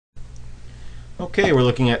Okay, we're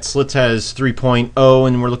looking at Slitaz 3.0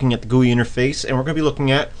 and we're looking at the GUI interface, and we're going to be looking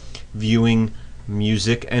at viewing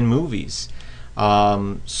music and movies.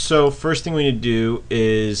 So first thing we need to do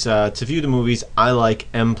is to view the movies, I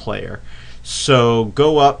like MPlayer. So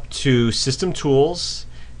go up to System Tools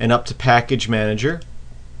and up to Package Manager,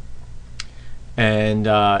 and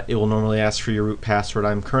it will normally ask for your root password.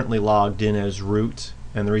 I'm currently logged in as root,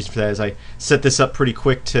 and the reason for that is I set this up pretty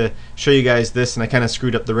quick to show you guys this, and I kind of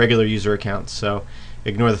screwed up the regular user account, so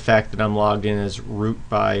ignore the fact that I'm logged in as root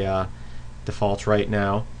by default right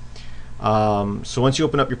now. So once you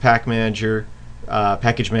open up your package manager,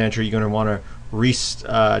 you're going to want to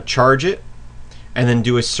recharge it and then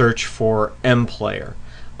do a search for MPlayer.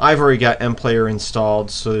 I've already got MPlayer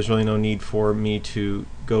installed, so there's really no need for me to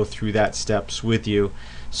go through that steps with you.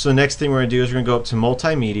 So the next thing we're going to do is we're going to go up to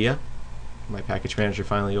Multimedia. My package manager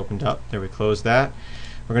finally opened up. There, we close that.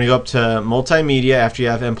 We're going to go up to Multimedia after you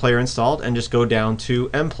have MPlayer installed and just go down to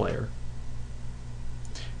MPlayer.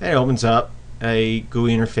 And it opens up a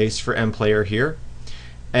GUI interface for MPlayer here.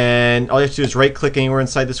 And all you have to do is right click anywhere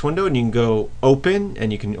inside this window and you can go open,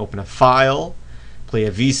 and you can open a file, play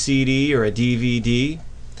a VCD or a DVD,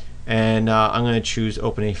 and I'm going to choose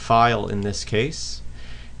open a file in this case.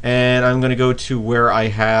 And I'm going to go to where I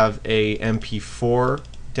have a MP4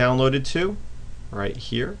 downloaded to, right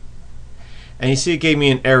here, and you see it gave me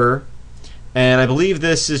an error, and I believe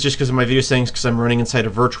this is just because of my video settings, because I'm running inside a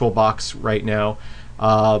VirtualBox right now,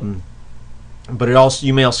 but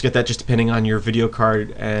you may also get that just depending on your video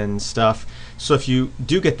card and stuff. So if you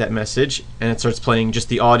do get that message and it starts playing just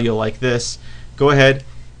the audio like this, go ahead,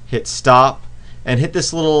 hit stop, and hit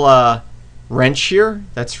this little wrench here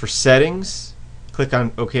that's for settings. Click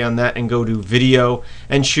on OK on that and go to video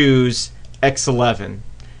and choose X11.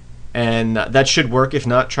 And that should work. If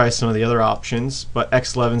not, try some of the other options, but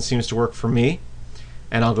X11 seems to work for me.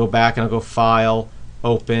 And I'll go back and I'll go File,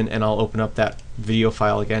 Open, and I'll open up that video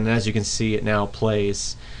file again, and as you can see, it now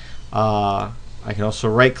plays. I can also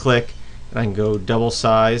right click and I can go double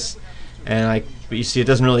size, and but you see it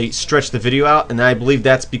doesn't really stretch the video out, and I believe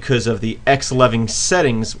that's because of the X11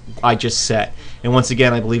 settings I just set. And once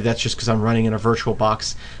again, I believe that's just because I'm running in a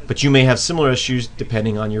VirtualBox, but you may have similar issues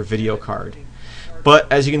depending on your video card.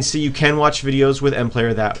 But as you can see, you can watch videos with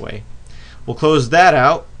MPlayer that way. We'll close that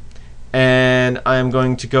out, and I'm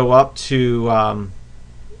going to go up to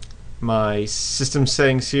my system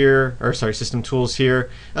settings here, or sorry, system tools here.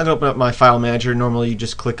 I'm going to open up my file manager. Normally you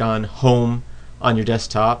just click on Home on your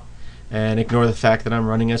desktop and ignore the fact that I'm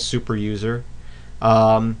running as super user.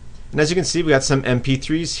 And as you can see, we got some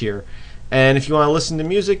MP3s here. And if you want to listen to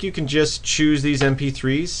music, you can just choose these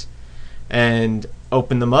MP3s and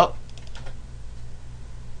open them up.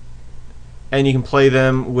 And you can play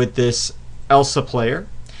them with this ELSA player.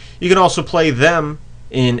 You can also play them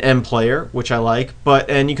in MPlayer, which I like,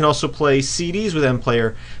 and you can also play CDs with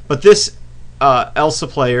MPlayer, but this ELSA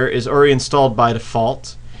player is already installed by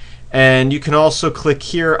default, and you can also click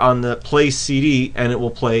here on the play CD and it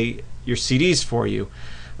will play your CDs for you.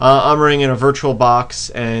 I'm running in a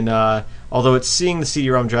VirtualBox, and although it's seeing the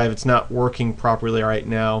CD-ROM drive, it's not working properly right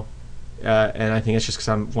now, and I think it's just because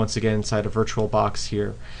I'm once again inside a VirtualBox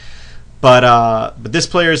here. But this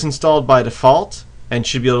player is installed by default and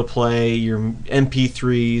should be able to play your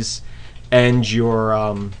MP3s and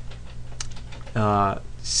your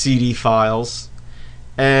CD files.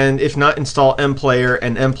 And if not, install MPlayer,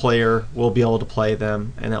 and MPlayer will be able to play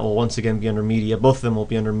them, and that will once again be under Media. Both of them will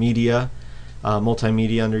be under Media,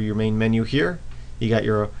 Multimedia under your main menu here. You got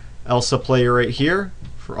your ELSA player right here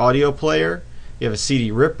for audio player. You have a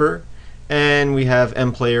CD ripper, and we have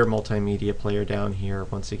MPlayer Multimedia player down here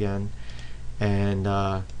once again. And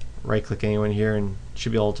right click anywhere in here and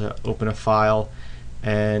should be able to open a file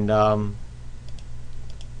and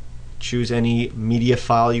choose any media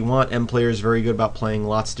file you want. MPlayer is very good about playing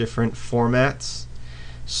lots of different formats,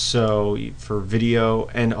 so for video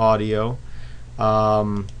and audio,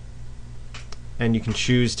 and you can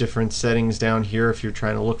choose different settings down here if you're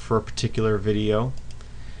trying to look for a particular video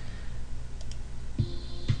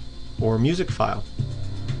or music file.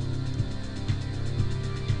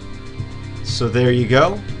 So there you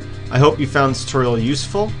go. I hope you found this tutorial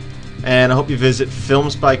useful, and I hope you visit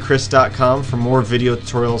filmsbychris.com for more video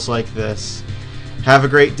tutorials like this. Have a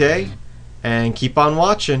great day, and keep on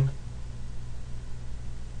watching.